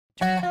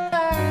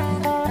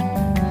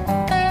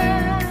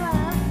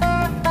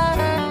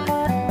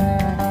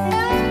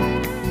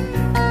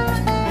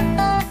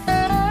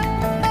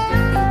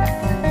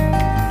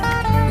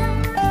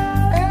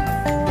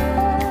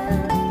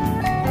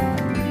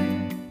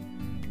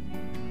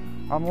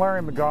I'm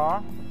Larry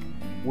McGaw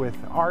with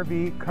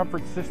RV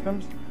Comfort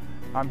Systems.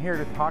 I'm here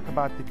to talk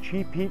about the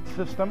CheapHeat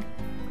system.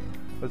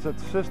 It's a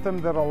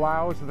system that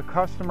allows the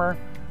customer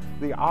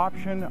the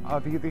option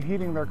of either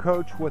heating their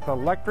coach with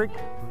electric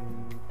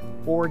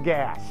or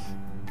gas.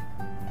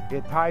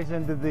 It ties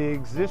into the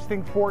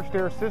existing forced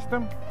air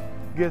system,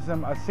 gives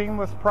them a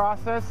seamless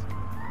process.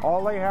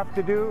 All they have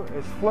to do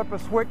is flip a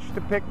switch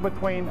to pick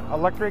between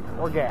electric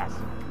or gas.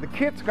 The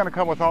kit's going to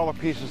come with all the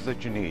pieces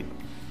that you need.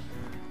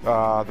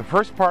 The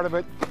first part of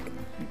it,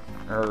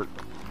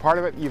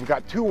 you've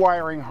got two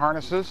wiring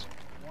harnesses.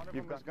 One of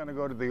them is going to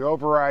go to the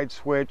override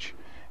switch,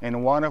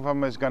 and one of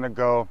them is going to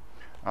go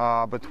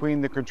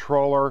between the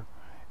controller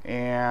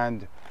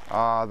and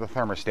the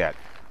thermostat.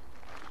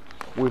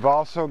 We've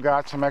also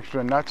got some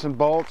extra nuts and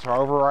bolts, our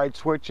override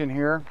switch in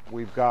here.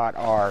 We've got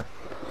our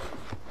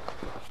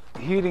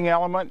heating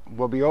element.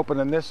 We'll be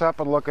opening this up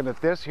and looking at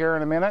this here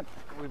in a minute.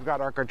 We've got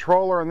our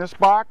controller in this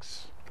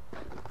box.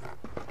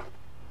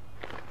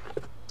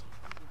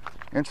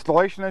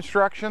 Installation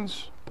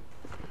instructions.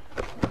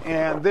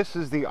 And this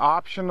is the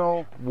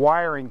optional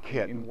wiring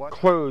kit. It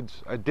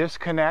includes a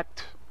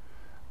disconnect,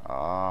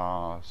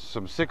 some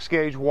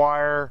 6-gauge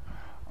wire,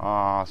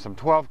 some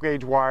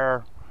 12-gauge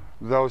wire,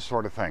 those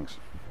sort of things.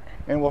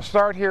 And we'll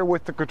start here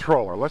with the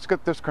controller. Let's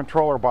get this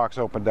controller box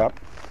opened up.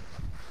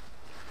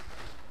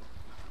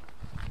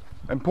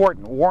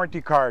 Important,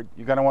 warranty card.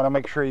 You're going to want to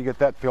make sure you get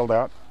that filled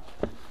out.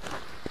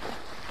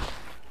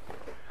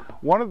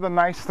 One of the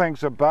nice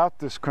things about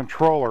this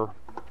controller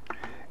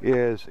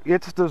is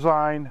it's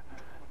designed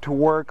to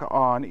work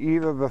on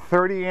either the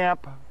 30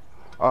 amp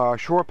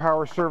shore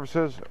power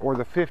services or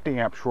the 50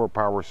 amp shore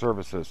power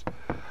services.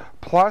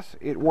 Plus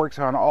it works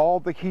on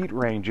all the heat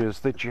ranges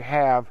that you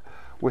have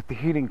with the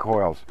heating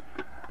coils.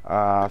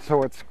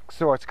 So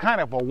it's kind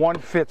of a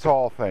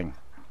one-fits-all thing.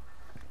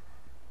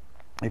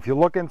 If you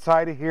look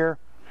inside of here,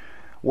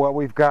 what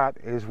we've got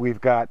is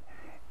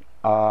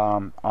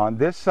on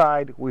this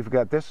side,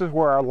 this is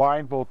where our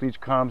line voltage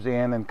comes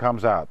in and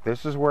comes out.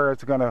 This is where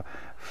it's going to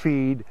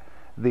feed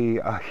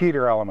the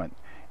heater element.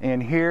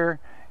 And here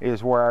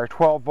is where our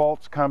 12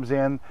 volts comes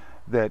in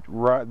that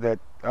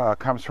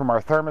comes from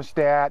our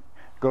thermostat,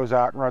 goes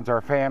out and runs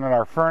our fan and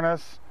our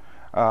furnace.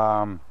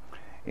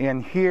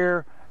 In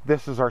here,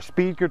 this is our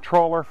speed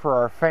controller for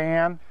our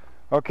fan.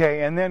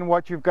 Okay, and then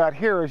what you've got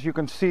here is you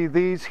can see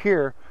these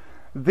here.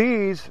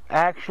 These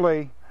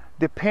actually,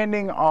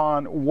 depending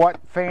on what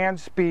fan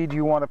speed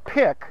you want to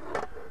pick,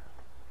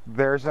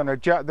 there's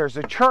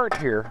a chart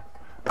here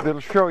that'll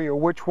show you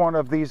which one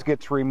of these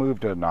gets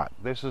removed or not.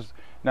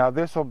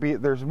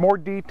 There's more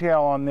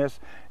detail on this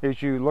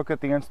as you look at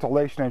the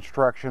installation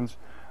instructions,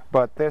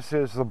 but this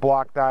is the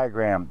block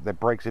diagram that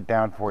breaks it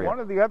down for you. One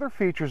of the other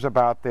features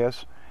about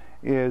this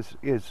is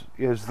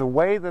the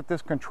way that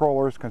this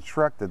controller is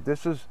constructed.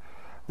 This is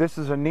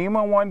a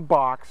NEMA 1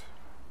 box.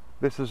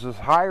 This is as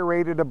high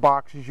rated a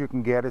box as you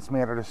can get. It's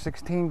made out of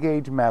 16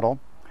 gauge metal.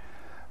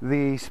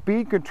 The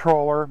speed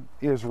controller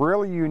is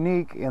really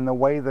unique in the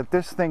way that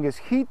this thing is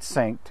heat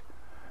sinked.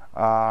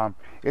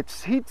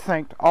 It's heat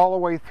sinked all the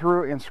way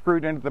through and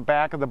screwed into the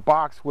back of the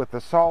box with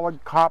a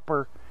solid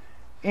copper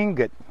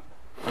ingot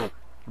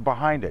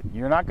behind it.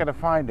 You're not going to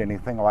find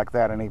anything like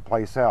that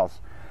anyplace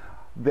else.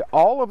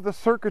 All of the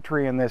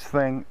circuitry in this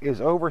thing is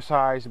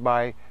oversized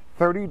by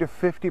 30 to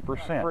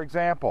 50%. For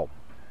example,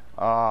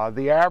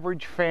 the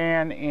average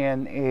fan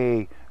in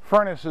a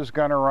furnace is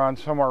going to run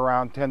somewhere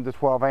around 10 to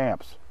 12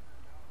 amps.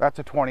 That's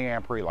a 20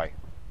 amp relay.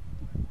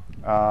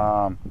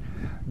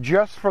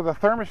 Just for the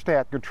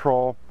thermostat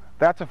control,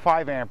 that's a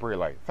 5 amp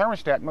relay.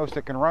 Thermostat, most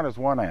it can run is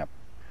 1 amp.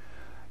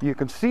 You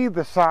can see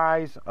the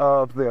size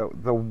of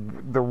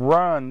the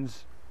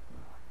runs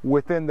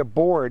within the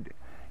board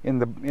in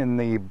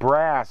the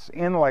brass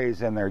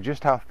inlays in there,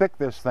 just how thick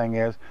this thing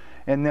is.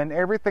 And then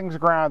everything's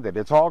grounded.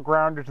 It's all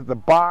grounded to the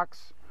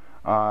box.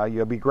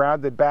 You'll be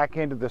grounded back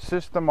into the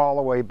system all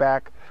the way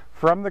back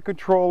from the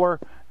controller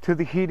to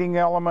the heating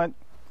element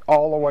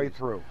all the way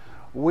through.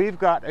 We've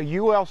got a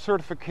UL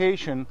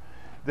certification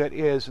that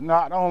is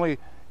not only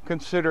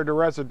considered a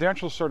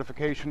residential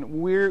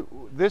certification,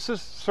 this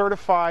is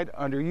certified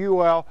under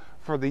UL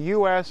for the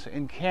US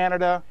and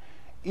Canada.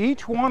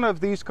 Each one of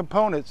these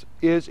components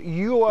is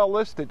UL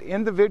listed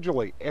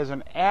individually as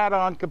an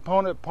add-on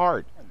component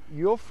part.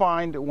 You'll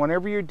find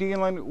whenever you're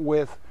dealing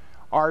with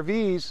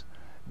RVs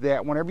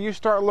that whenever you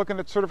start looking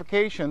at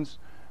certifications,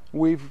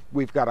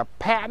 we've got a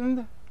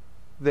patent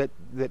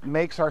that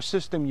makes our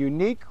system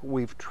unique.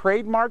 We've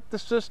trademarked the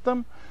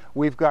system.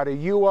 We've got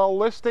a UL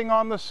listing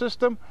on the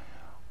system.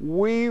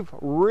 We've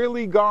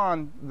really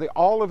gone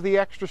all of the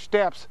extra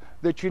steps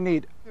that you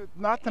need.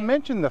 Not to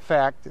mention the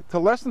fact, to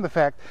lessen the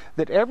fact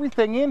that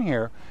everything in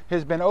here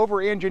has been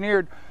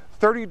over-engineered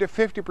 30 to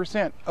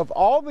 50%. Of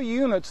all the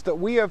units that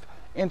we have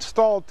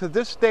installed to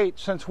this date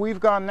since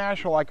we've gone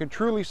national, I can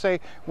truly say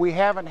we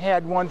haven't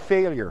had one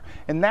failure,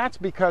 and that's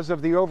because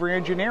of the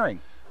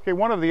over-engineering. Okay,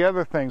 one of the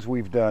other things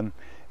we've done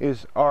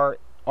is our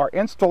our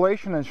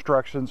installation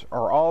instructions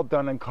are all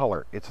done in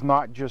color. It's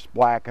not just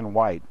black and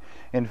white.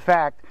 In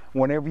fact,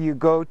 whenever you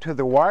go to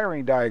the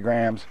wiring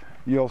diagrams,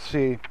 you'll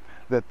see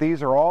that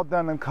these are all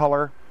done in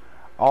color.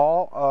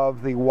 All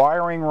of the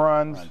wiring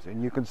runs,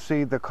 and you can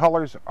see the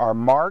colors are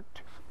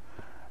marked.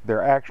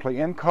 They're actually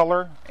in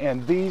color,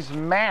 and these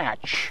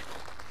match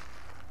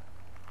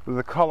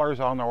the colors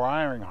on the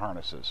wiring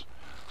harnesses.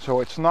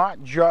 So it's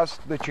not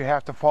just that you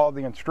have to follow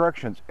the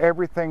instructions.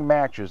 Everything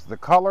matches. The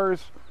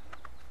colors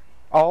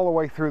all the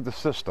way through the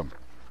system.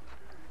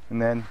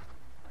 And then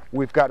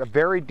we've got a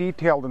very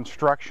detailed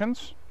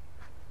instructions.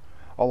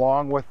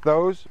 Along with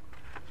those,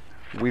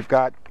 we've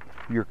got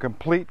your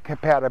complete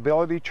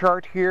compatibility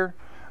chart here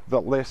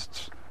that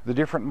lists the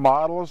different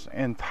models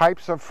and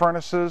types of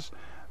furnaces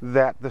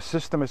that the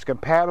system is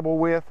compatible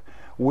with,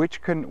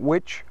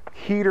 which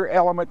heater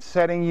element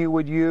setting you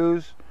would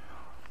use,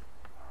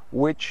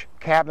 which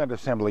cabinet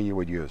assembly you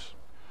would use.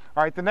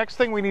 All right, the next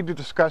thing we need to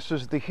discuss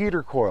is the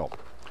heater coil.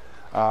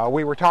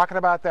 We were talking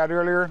about that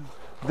earlier.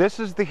 This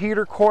is the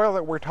heater coil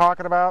that we're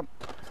talking about.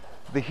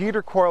 The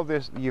heater coil,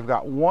 you've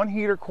got one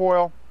heater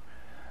coil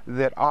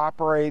that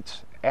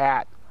operates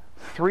at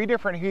 3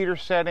 different heater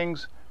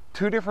settings,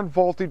 2 different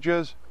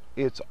voltages.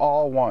 It's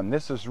all one.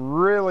 This is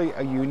really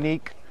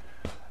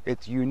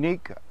it's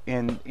unique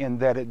in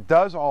that it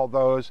does all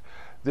those.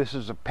 This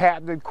is a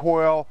patented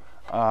coil.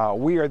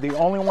 We are the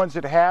only ones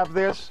that have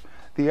this.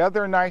 The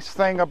other nice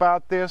thing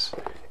about this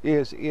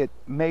is it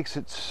makes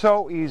it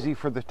so easy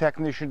for the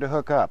technician to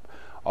hook up.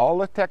 All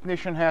the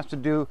technician has to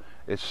do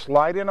is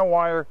slide in a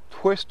wire,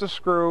 twist a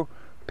screw,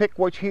 pick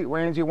which heat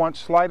range you want,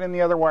 slide in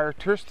the other wire,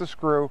 twist the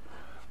screw,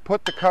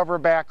 put the cover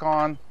back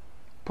on,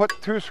 put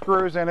 2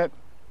 screws in it,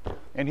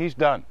 and he's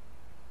done.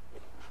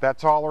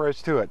 That's all there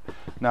is to it.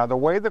 Now, the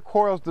way the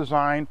coil is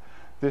designed,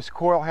 this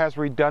coil has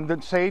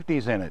redundant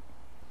safeties in it.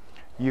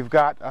 You've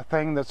got a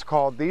thing that's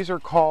called, these are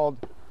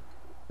called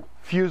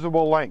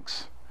fusible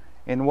links.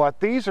 And what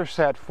these are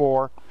set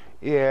for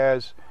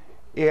is,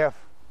 if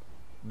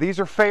these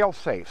are fail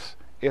safes,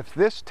 if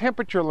this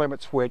temperature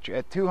limit switch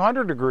at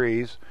 200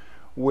 degrees,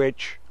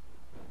 which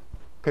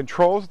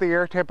controls the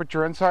air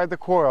temperature inside the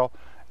coil,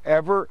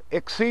 ever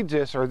exceeds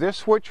this, or this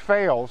switch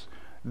fails,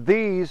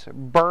 these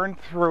burn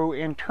through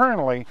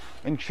internally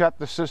and shut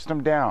the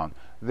system down.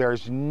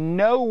 There's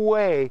no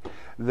way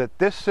that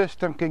this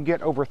system can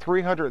get over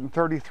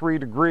 333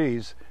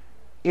 degrees.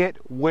 It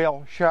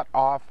will shut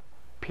off,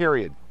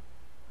 period.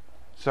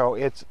 So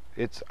it's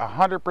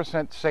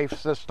 100% safe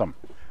system.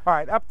 All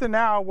right, up to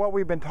now, what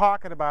we've been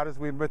talking about is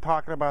we've been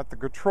talking about the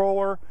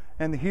controller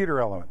and the heater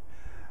element.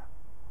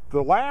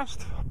 The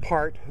last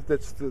part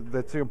that's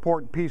the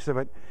important piece of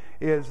it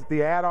is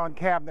the add-on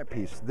cabinet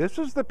piece. This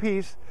is the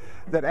piece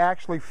that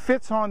actually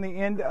fits on the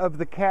end of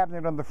the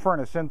cabinet on the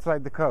furnace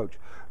inside the coach.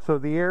 So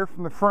the air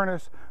from the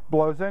furnace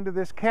blows into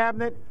this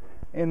cabinet.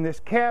 In this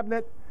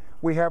cabinet,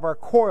 we have our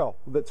coil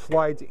that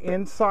slides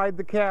inside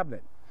the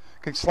cabinet.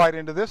 It can slide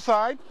into this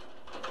side,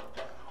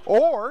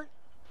 or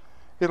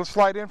it'll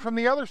slide in from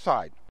the other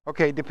side.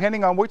 Okay,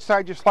 depending on which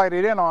side you slide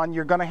it in on,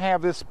 you're going to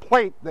have this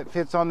plate that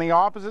fits on the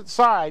opposite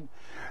side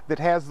that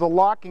has the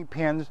locking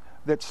pins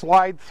that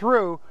slide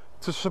through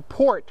to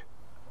support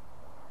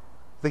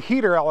the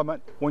heater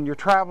element when you're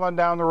traveling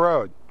down the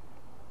road.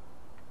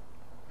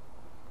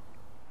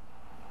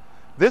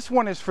 This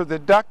one is for the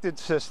ducted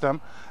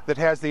system that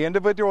has the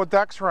individual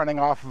ducts running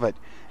off of it.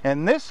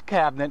 And this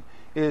cabinet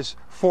is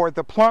for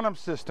the plenum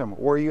system,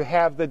 where you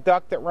have the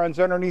duct that runs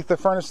underneath the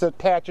furnace that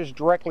attaches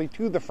directly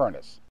to the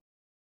furnace.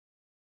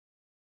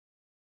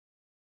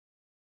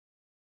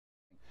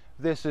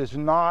 This is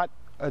not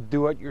a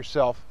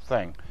do-it-yourself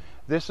thing.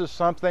 This is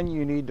something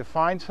you need to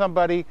find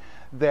somebody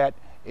that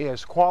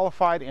is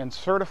qualified and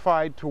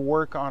certified to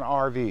work on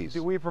RVs.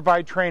 Do we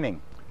provide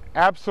training?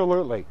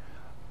 Absolutely.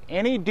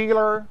 Any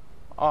dealer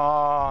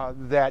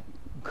that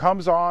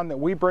comes on, that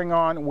we bring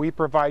on, we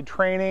provide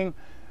training.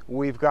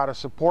 We've got a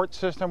support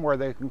system where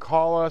they can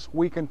call us.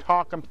 We can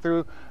talk them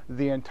through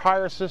the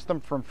entire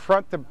system from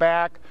front to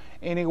back,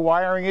 any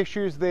wiring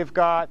issues they've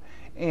got,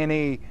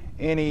 any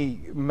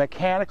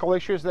mechanical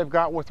issues they've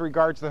got with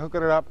regards to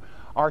hooking it up.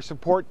 Our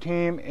support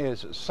team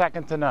is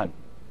second to none.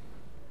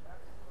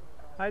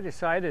 I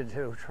decided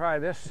to try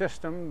this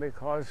system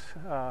because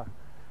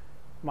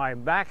my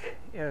back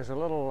is a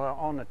little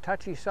on the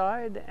touchy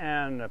side,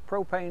 and the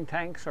propane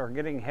tanks are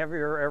getting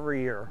heavier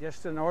every year.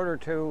 Just in order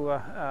to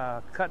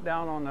cut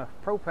down on the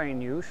propane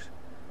use,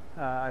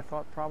 I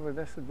thought probably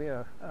this would be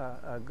a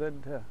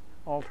good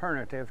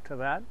alternative to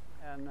that.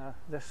 And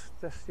this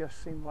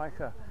just seemed like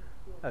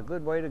a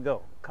good way to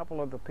go. A couple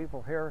of the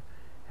people here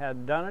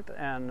had done it,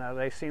 and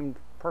they seemed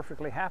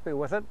perfectly happy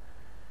with it.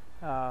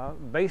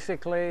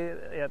 Basically,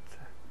 it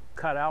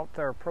cut out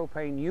their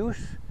propane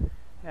use,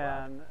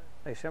 and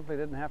they simply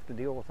didn't have to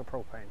deal with the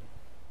propane.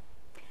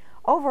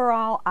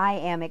 Overall, I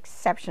am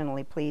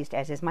exceptionally pleased,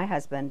 as is my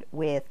husband,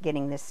 with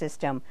getting this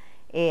system.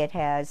 It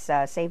has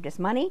saved us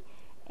money,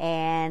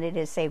 and it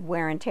has saved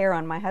wear and tear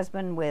on my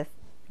husband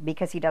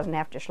because he doesn't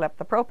have to schlep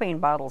the propane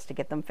bottles to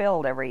get them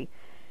filled every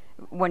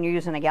when you're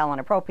using a gallon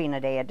of propane a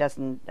day, it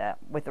doesn't,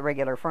 with the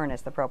regular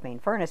furnace, the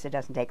propane furnace, it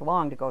doesn't take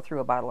long to go through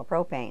a bottle of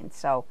propane.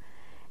 So,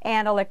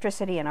 and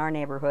electricity in our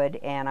neighborhood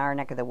and our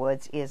neck of the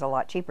woods is a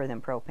lot cheaper than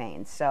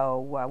propane. So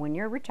when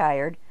you're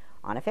retired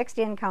on a fixed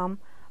income,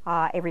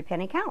 every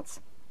penny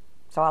counts.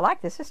 So I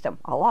like the system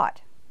a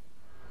lot.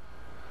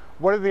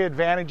 What are the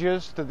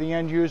advantages to the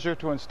end user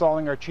to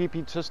installing our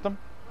CheapHeat system?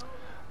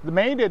 The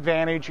main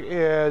advantage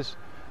is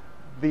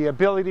the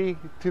ability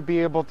to be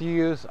able to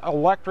use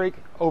electric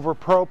over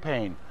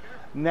propane.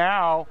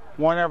 Now,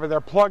 whenever they're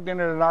plugged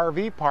into an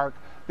RV park,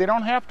 they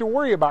don't have to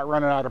worry about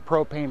running out of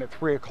propane at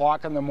 3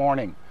 o'clock in the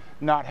morning,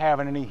 not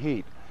having any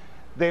heat.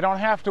 They don't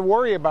have to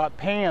worry about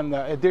paying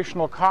the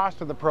additional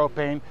cost of the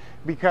propane,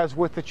 because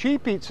with the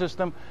CheapHeat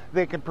system,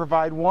 they can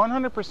provide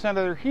 100% of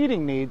their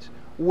heating needs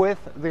with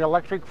the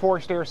electric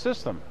forced air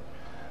system.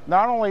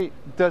 Not only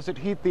does it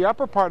heat the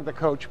upper part of the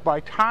coach, by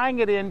tying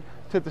it in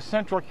to the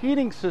central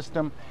heating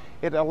system,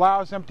 it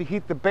allows them to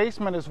heat the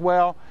basement as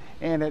well,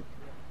 and it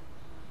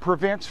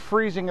prevents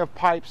freezing of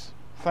pipes,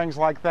 things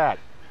like that.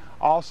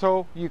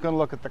 Also, you can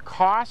look at the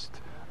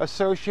cost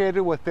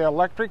associated with the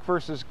electric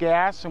versus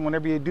gas, and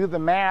whenever you do the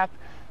math,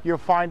 you'll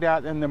find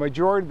out in the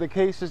majority of the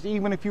cases,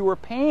 even if you were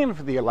paying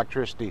for the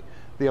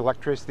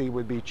electricity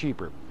would be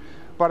cheaper.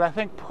 But I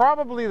think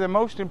probably the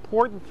most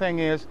important thing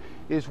is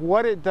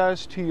what it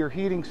does to your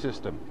heating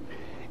system.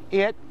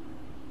 It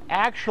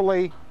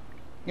actually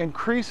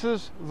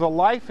increases the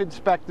life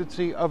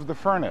expectancy of the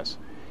furnace.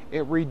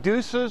 It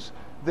reduces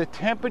the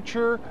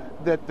temperature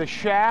that the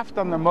shaft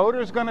on the motor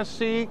is going to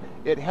see.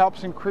 It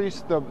helps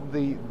increase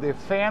the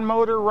fan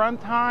motor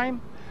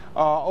runtime,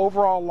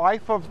 overall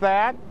life of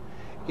that.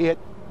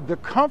 The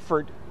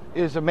comfort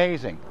is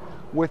amazing.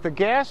 With the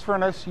gas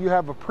furnace, you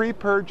have a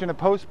pre-purge and a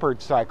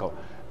post-purge cycle.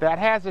 That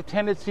has a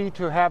tendency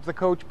to have the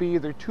coach be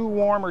either too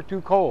warm or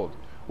too cold.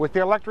 With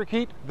the electric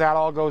heat, that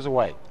all goes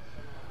away.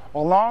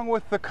 Along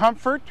with the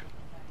comfort,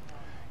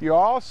 you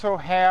also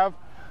have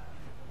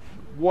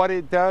what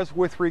it does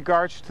with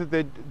regards to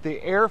the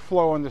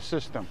airflow in the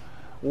system.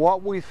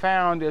 What we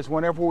found is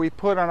whenever we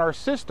put on our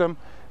system,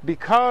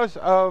 because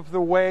of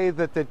the way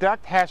that the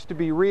duct has to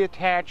be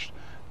reattached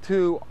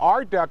to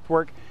our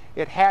ductwork,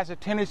 it has a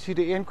tendency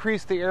to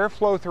increase the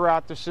airflow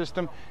throughout the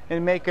system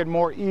and make it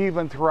more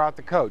even throughout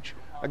the coach.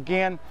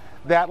 Again,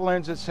 that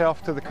lends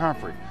itself to the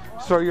comfort.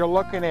 So you're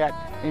looking at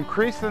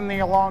increasing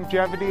the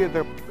longevity of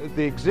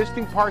the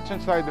existing parts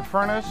inside the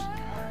furnace.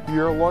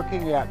 You're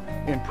looking at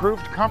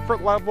improved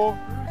comfort level.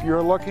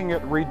 You're looking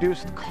at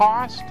reduced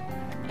cost,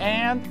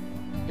 and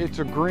it's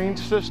a green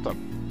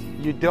system.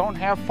 You don't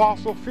have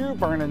fossil fuel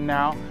burning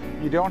now.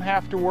 You don't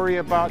have to worry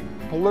about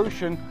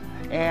pollution,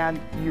 and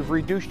you've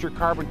reduced your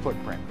carbon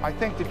footprint. I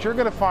think that you're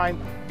going to find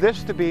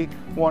this to be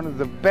one of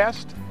the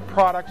best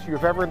products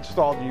you've ever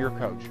installed in your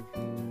coach.